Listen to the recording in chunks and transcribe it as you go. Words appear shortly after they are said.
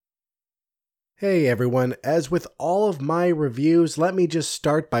Hey everyone, as with all of my reviews, let me just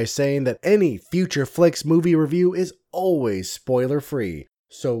start by saying that any Future Flicks movie review is always spoiler free,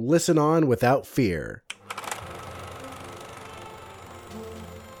 so listen on without fear.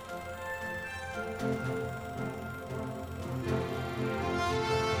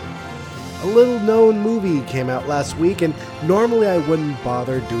 A little known movie came out last week, and normally I wouldn't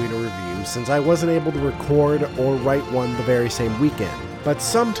bother doing a review since I wasn't able to record or write one the very same weekend. But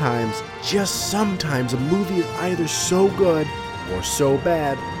sometimes, just sometimes, a movie is either so good or so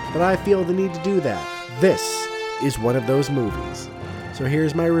bad that I feel the need to do that. This is one of those movies. So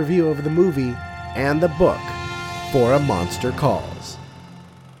here's my review of the movie and the book for A Monster Calls.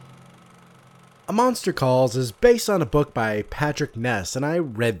 A Monster Calls is based on a book by Patrick Ness, and I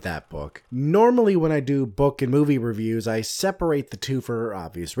read that book. Normally when I do book and movie reviews, I separate the two for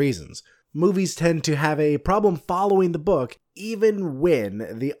obvious reasons. Movies tend to have a problem following the book, even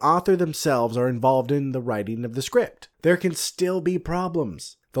when the author themselves are involved in the writing of the script. There can still be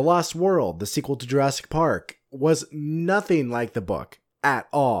problems. The Lost World, the sequel to Jurassic Park, was nothing like the book at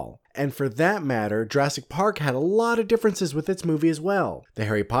all. And for that matter, Jurassic Park had a lot of differences with its movie as well. The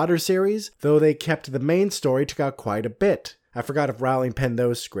Harry Potter series, though they kept the main story, took out quite a bit. I forgot if Rowling penned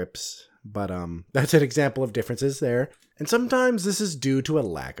those scripts, but that's an example of differences there. And sometimes this is due to a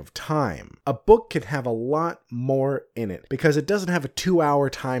lack of time. A book can have a lot more in it because it doesn't have a 2-hour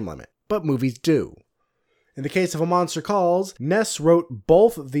time limit, but movies do. In the case of A Monster Calls, Ness wrote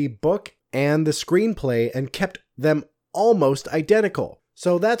both the book and the screenplay and kept them almost identical.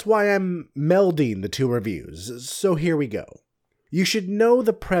 So that's why I'm melding the two reviews. So here we go. You should know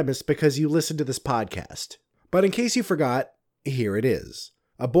the premise because you listen to this podcast. But in case you forgot, here it is.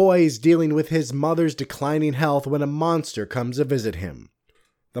 A boy is dealing with his mother's declining health when a monster comes to visit him.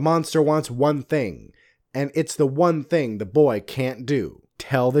 The monster wants one thing, and it's the one thing the boy can't do: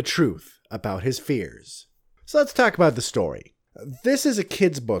 tell the truth about his fears. So let's talk about the story. This is a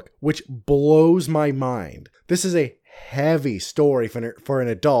kid's book, which blows my mind. This is a heavy story for an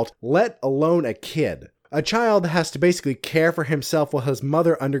adult, let alone a kid. A child has to basically care for himself while his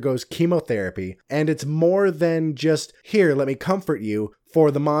mother undergoes chemotherapy, and it's more than just, here, let me comfort you,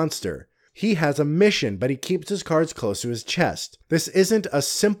 for the monster. He has a mission, but he keeps his cards close to his chest. This isn't a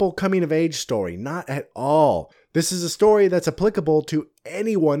simple coming-of-age story, not at all. This is a story that's applicable to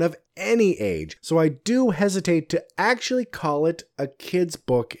anyone of any age, so I do hesitate to actually call it a kid's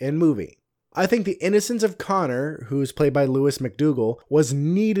book and movie. I think the innocence of Connor, who's played by Louis McDougall, was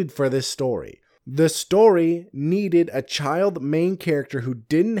needed for this story. The story needed a child main character who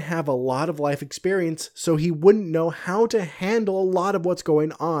didn't have a lot of life experience, so he wouldn't know how to handle a lot of what's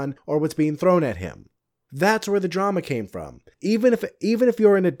going on or what's being thrown at him. That's where the drama came from. Even if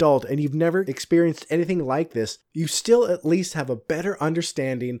you're an adult and you've never experienced anything like this, you still at least have a better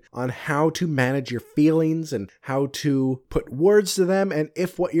understanding on how to manage your feelings and how to put words to them and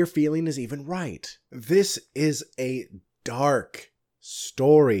if what you're feeling is even right. This is a dark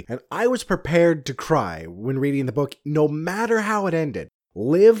story, and I was prepared to cry when reading the book, no matter how it ended.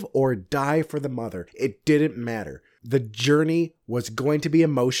 Live or die for the mother, it didn't matter. The journey was going to be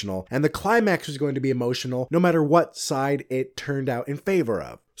emotional, and the climax was going to be emotional, no matter what side it turned out in favor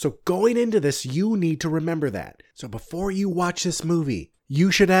of. So going into this, you need to remember that. So before you watch this movie, you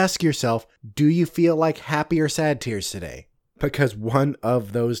should ask yourself, do you feel like happy or sad tears today? Because one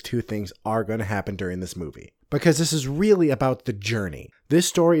of those two things are going to happen during this movie. Because this is really about the journey. This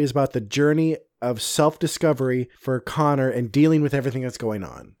story is about the journey of self-discovery for Connor and dealing with everything that's going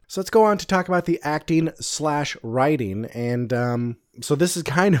on. So let's go on to talk about the acting/writing. And so this is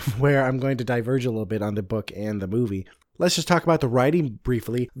kind of where I'm going to diverge a little bit on the book and the movie. Let's just talk about the writing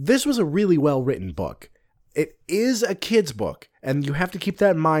briefly. This was a really well-written book. It is a kid's book, and you have to keep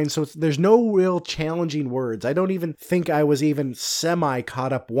that in mind, so there's no real challenging words. I don't even think I was even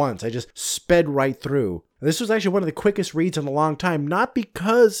semi-caught up once. I just sped right through. This was actually one of the quickest reads in a long time, not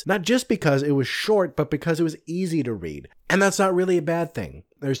just because it was short, but because it was easy to read. And that's not really a bad thing.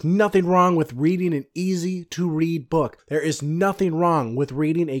 There's nothing wrong with reading an easy-to-read book. There is nothing wrong with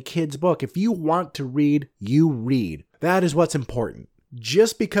reading a kid's book. If you want to read, you read. That is what's important.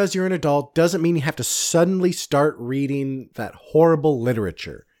 Just because you're an adult doesn't mean you have to suddenly start reading that horrible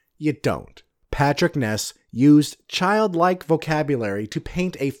literature. You don't. Patrick Ness used childlike vocabulary to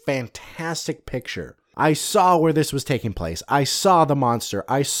paint a fantastic picture. I saw where this was taking place. I saw the monster.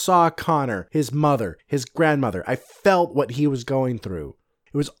 I saw Connor, his mother, his grandmother. I felt what he was going through.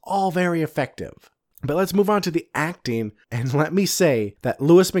 It was all very effective. But let's move on to the acting, and let me say that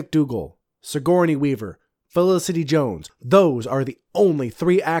Louis McDougall, Sigourney Weaver, Felicity Jones, those are the only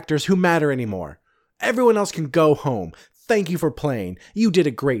 3 actors who matter anymore. Everyone else can go home. Thank you for playing. You did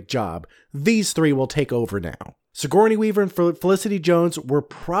a great job. These three will take over now. Sigourney Weaver and Felicity Jones were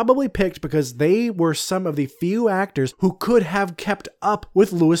probably picked because they were some of the few actors who could have kept up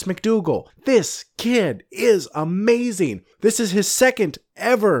with Louis McDougall. This kid is amazing. This is his second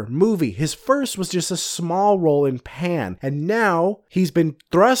ever movie. His first was just a small role in Pan, and now he's been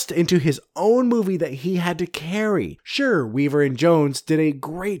thrust into his own movie that he had to carry. Sure, Weaver and Jones did a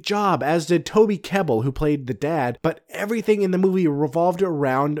great job, as did Toby Kebbell, who played the dad, but everything in the movie revolved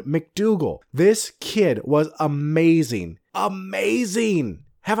around McDougall. This kid was amazing. Amazing!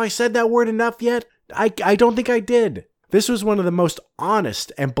 Have I said that word enough yet? I don't think I did. This was one of the most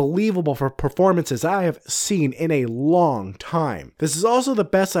honest and believable performances I have seen in a long time. This is also the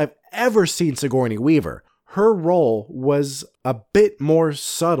best I've ever seen Sigourney Weaver. Her role was a bit more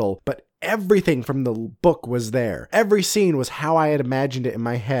subtle, but everything from the book was there. Every scene was how I had imagined it in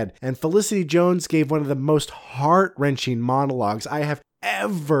my head, and Felicity Jones gave one of the most heart-wrenching monologues I have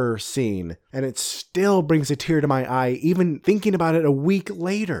ever seen, and it still brings a tear to my eye even thinking about it a week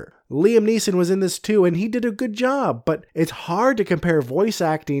later. Liam Neeson was in this too, and he did a good job, but it's hard to compare voice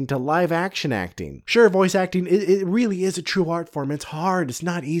acting to live action acting. Sure, voice acting, it really is a true art form. It's hard, it's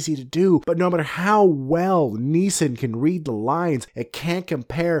not easy to do, but no matter how well Neeson can read the lines, it can't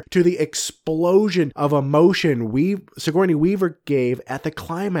compare to the explosion of emotion Sigourney Weaver gave at the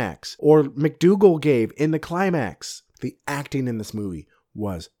climax, or McDougall gave in the climax. The acting in this movie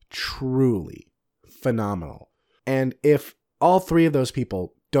was truly phenomenal. And if all three of those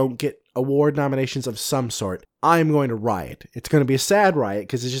people don't get award nominations of some sort, I'm going to riot. It's going to be a sad riot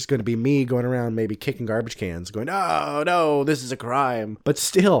because it's just going to be me going around maybe kicking garbage cans going, oh no, this is a crime. But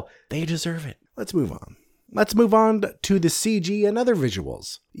still, they deserve it. Let's move on. Let's move on to the CG and other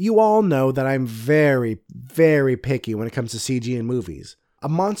visuals. You all know that I'm very, very picky when it comes to CG in movies. A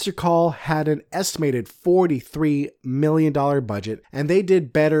Monster Call had an estimated $43 million budget, and they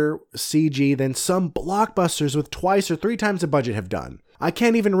did better CG than some blockbusters with twice or three times the budget have done. I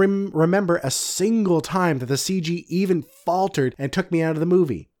can't even remember a single time that the CG even faltered and took me out of the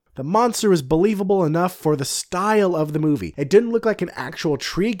movie. The monster was believable enough for the style of the movie. It didn't look like an actual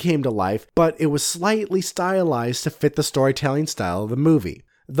tree came to life, but it was slightly stylized to fit the storytelling style of the movie.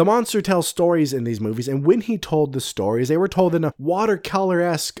 The monster tells stories in these movies, and when he told the stories, they were told in a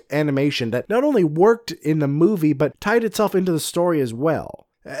watercolor-esque animation that not only worked in the movie, but tied itself into the story as well.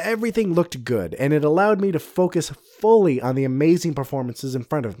 Everything looked good, and it allowed me to focus fully on the amazing performances in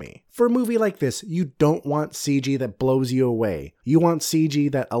front of me. For a movie like this, you don't want CG that blows you away. You want CG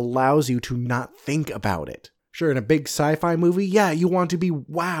that allows you to not think about it. Sure, in a big sci-fi movie, yeah, you want to be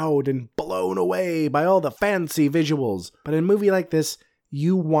wowed and blown away by all the fancy visuals. But in a movie like this,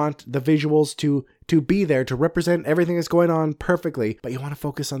 you want the visuals to be there to represent everything that's going on perfectly, but you want to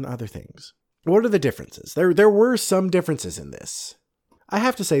focus on other things. What are the differences? There were some differences in this. I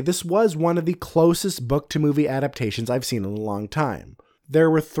have to say, this was one of the closest book-to-movie adaptations I've seen in a long time. There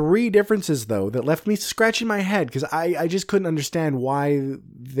were three differences, though, that left me scratching my head because I just couldn't understand why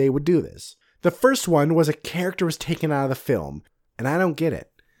they would do this. The first one was a character was taken out of the film, and I don't get it.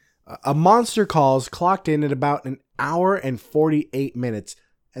 A Monster Calls clocked in at about an hour and 48 minutes,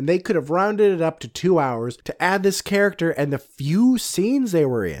 and they could have rounded it up to 2 hours to add this character and the few scenes they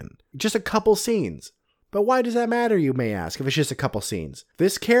were in. Just a couple scenes. But why does that matter, you may ask, if it's just a couple scenes?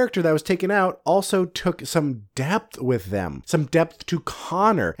 This character that was taken out also took some depth with them. Some depth to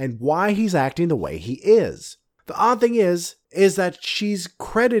Connor and why he's acting the way he is. The odd thing is that she's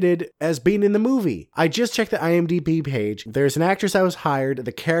credited as being in the movie. I just checked the IMDb page. There's an actress that was hired,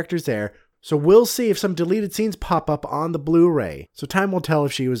 the character's there, so we'll see if some deleted scenes pop up on the Blu-ray. So time will tell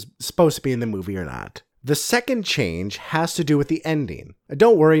if she was supposed to be in the movie or not. The second change has to do with the ending.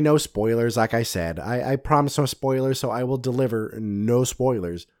 Don't worry, no spoilers, like I said. I promise no spoilers, so I will deliver no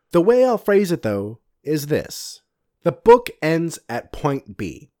spoilers. The way I'll phrase it, though, is this. The book ends at point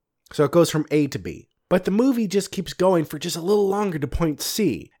B, so it goes from A to B. But the movie just keeps going for just a little longer to point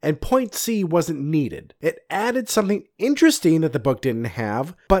C, and point C wasn't needed. It added something interesting that the book didn't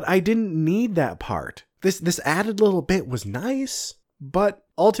have, but I didn't need that part. This added little bit was nice, but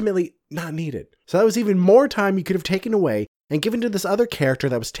ultimately not needed. So that was even more time you could have taken away and given to this other character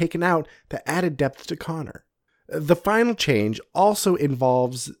that was taken out that added depth to Connor. The final change also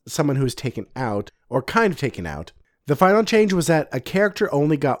involves someone who was taken out, or kind of taken out. The final change was that a character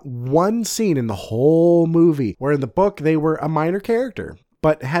only got one scene in the whole movie, where in the book they were a minor character,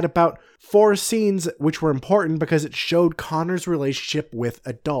 but had about 4 scenes which were important because it showed Connor's relationship with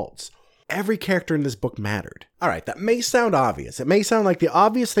adults. every character in this book mattered. All right, that may sound obvious. It may sound like the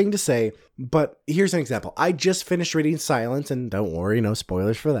obvious thing to say, but here's an example. I just finished reading Silence, and don't worry, no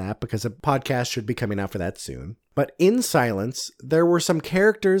spoilers for that, because a podcast should be coming out for that soon. But in Silence, there were some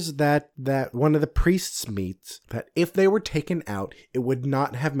characters that one of the priests meets that if they were taken out, it would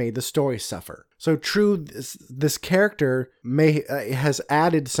not have made the story suffer. So true, this character has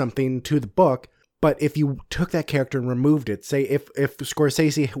added something to the book, but if you took that character and removed it, say if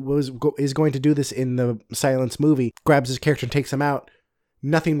Scorsese is going to do this in the Silence movie, grabs his character and takes him out,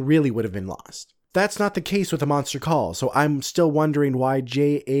 nothing really would have been lost. That's not the case with A Monster Calls, so I'm still wondering why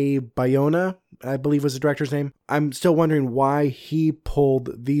J.A. Bayona, I believe was the director's name, I'm still wondering why he pulled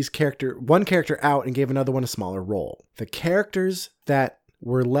one character out and gave another one a smaller role. The characters that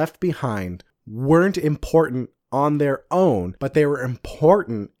were left behind weren't important on their own, but they were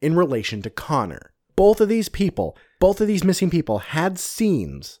important in relation to Connor. Both of these missing people had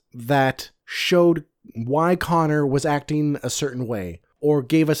scenes that showed why Connor was acting a certain way, or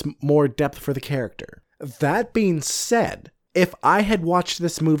gave us more depth for the character. That being said, if I had watched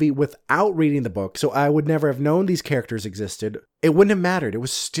this movie without reading the book, so I would never have known these characters existed, it wouldn't have mattered. It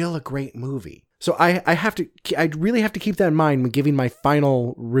was still a great movie. So I really have to keep that in mind when giving my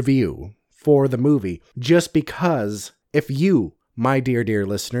final review for the movie, just because if you, my dear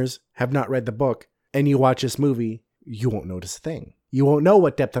listeners, have not read the book and you watch this movie, you won't notice a thing. You won't know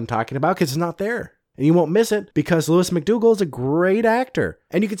what depth I'm talking about because it's not there. And you won't miss it because Lewis McDougall is a great actor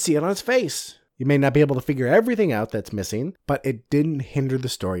and you can see it on his face. You may not be able to figure everything out that's missing, but it didn't hinder the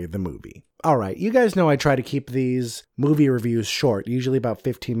story of the movie. All right, you guys know I try to keep these movie reviews short, usually about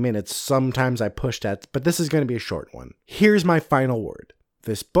 15 minutes. Sometimes I push that, but this is going to be a short one. Here's my final word.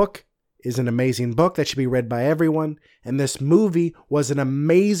 This book is an amazing book that should be read by everyone, and this movie was an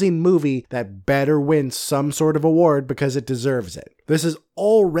amazing movie that better win some sort of award because it deserves it. This is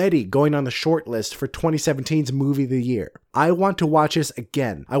already going on the short list for 2017's Movie of the Year. I want to watch this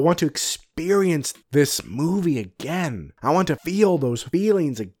again. I want to experience this movie again. I want to feel those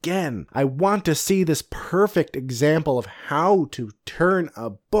feelings again. I want to see this perfect example of how to turn a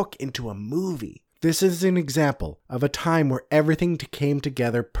book into a movie. This is an example of a time where everything came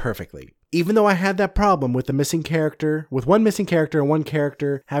together perfectly. Even though I had that problem with one missing character and one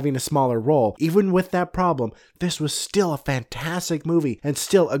character having a smaller role, even with that problem, this was still a fantastic movie and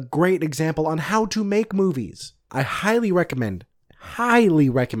still a great example on how to make movies. I highly recommend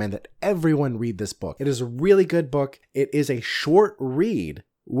that everyone read this book. It is a really good book. It is a short read,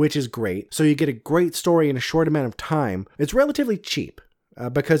 which is great. So you get a great story in a short amount of time. It's relatively cheap.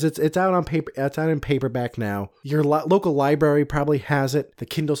 Because it's out on paper, it's out in paperback now. Your local library probably has it. The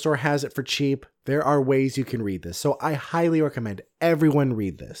Kindle store has it for cheap. There are ways you can read this. So I highly recommend everyone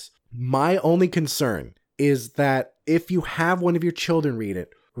read this. My only concern is that if you have one of your children read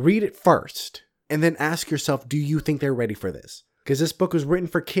it first, and then ask yourself, do you think they're ready for this? Because this book was written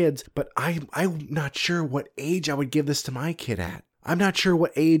for kids, but I'm not sure what age I would give this to my kid at. I'm not sure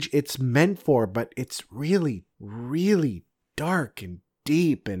what age it's meant for, but it's really, really dark and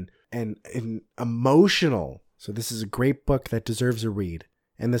deep and emotional. So this is a great book that deserves a read.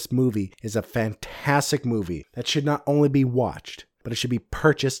 And this movie is a fantastic movie that should not only be watched, but it should be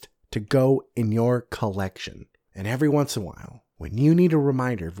purchased to go in your collection. And every once in a while, when you need a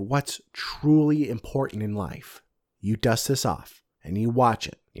reminder of what's truly important in life, you dust this off and you watch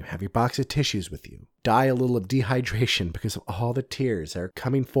it. You have your box of tissues with you. Die a little of dehydration because of all the tears that are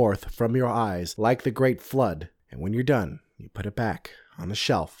coming forth from your eyes like the great flood. And when you're done, you put it back on the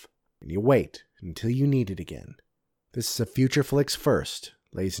shelf and you wait until you need it again. This is a Future Flicks First,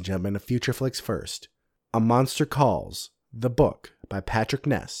 ladies and gentlemen, a Future Flicks First. A Monster Calls, the book by Patrick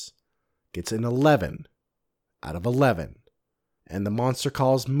Ness, gets an 11 out of 11. And the Monster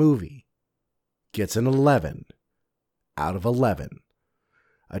Calls movie gets an 11 out of 11.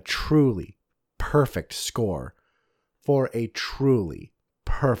 A truly perfect score for a truly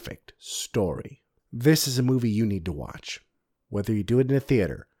perfect story. This is a movie you need to watch. Whether you do it in a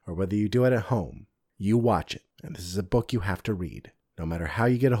theater or whether you do it at home, you watch it. And this is a book you have to read. No matter how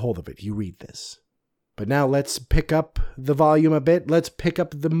you get a hold of it, you read this. But now let's pick up the volume a bit. Let's pick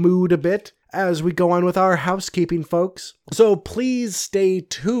up the mood a bit as we go on with our housekeeping, folks. So please stay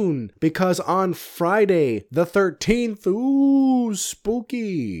tuned because on Friday the 13th, ooh,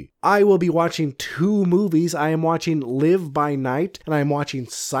 spooky, I will be watching 2 movies. I am watching Live by Night and I am watching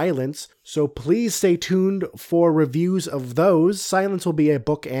Silence. So please stay tuned for reviews of those. Silence will be a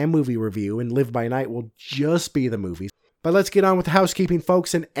book and movie review and Live by Night will just be the movies. But let's get on with the housekeeping,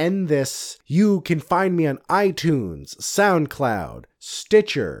 folks, and end this. You can find me on iTunes, SoundCloud,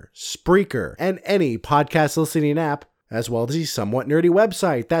 Stitcher, Spreaker, and any podcast listening app. as well as the Somewhat Nerdy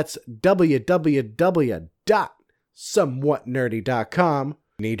website. That's www.somewhatnerdy.com.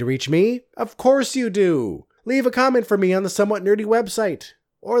 Need to reach me? Of course you do! Leave a comment for me on the Somewhat Nerdy website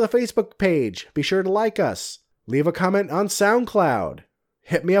or the Facebook page. Be sure to like us. Leave a comment on SoundCloud.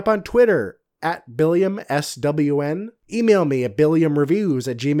 Hit me up on Twitter @BilliamSWN. Email me at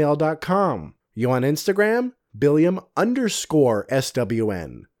billiamreviews@gmail.com. You on Instagram?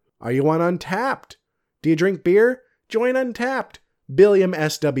 Billiam_SWN. Are you on Untappd? Do you drink beer? Join Untappd.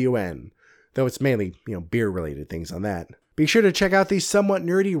 BilliamSWN. Though it's mainly, beer-related things on that. Be sure to check out the Somewhat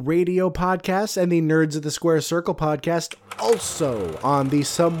Nerdy Radio podcast and the Nerds of the Square Circle podcast, also on the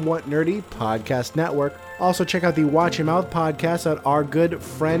Somewhat Nerdy Podcast Network. Also check out the Watch Your Mouth podcast that our good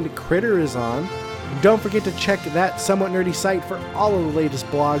friend Critter is on. Don't forget to check that Somewhat Nerdy site for all of the latest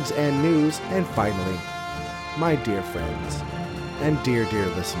blogs and news. And finally, my dear friends and dear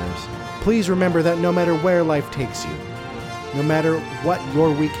listeners, please remember that no matter where life takes you, no matter what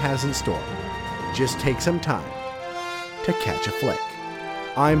your week has in store, just take some time to catch a flick.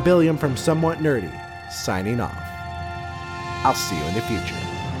 I'm Billiam from Somewhat Nerdy, signing off. I'll see you in the future.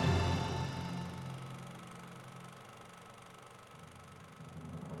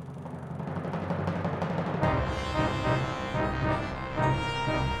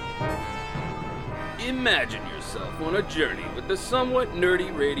 Imagine yourself on a journey with the Somewhat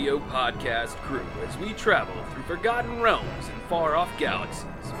Nerdy Radio podcast crew as we travel through forgotten realms and far-off galaxies.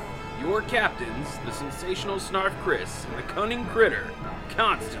 Your captains, the sensational Snarf Chris and the cunning Critter,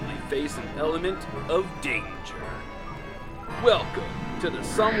 constantly face an element of danger. Welcome to the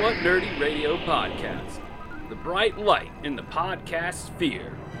Somewhat Nerdy Radio podcast, the bright light in the podcast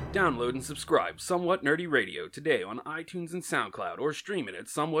sphere. Download and subscribe Somewhat Nerdy Radio today on iTunes and SoundCloud, or stream it at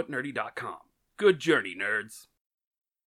somewhatnerdy.com. Good journey, nerds.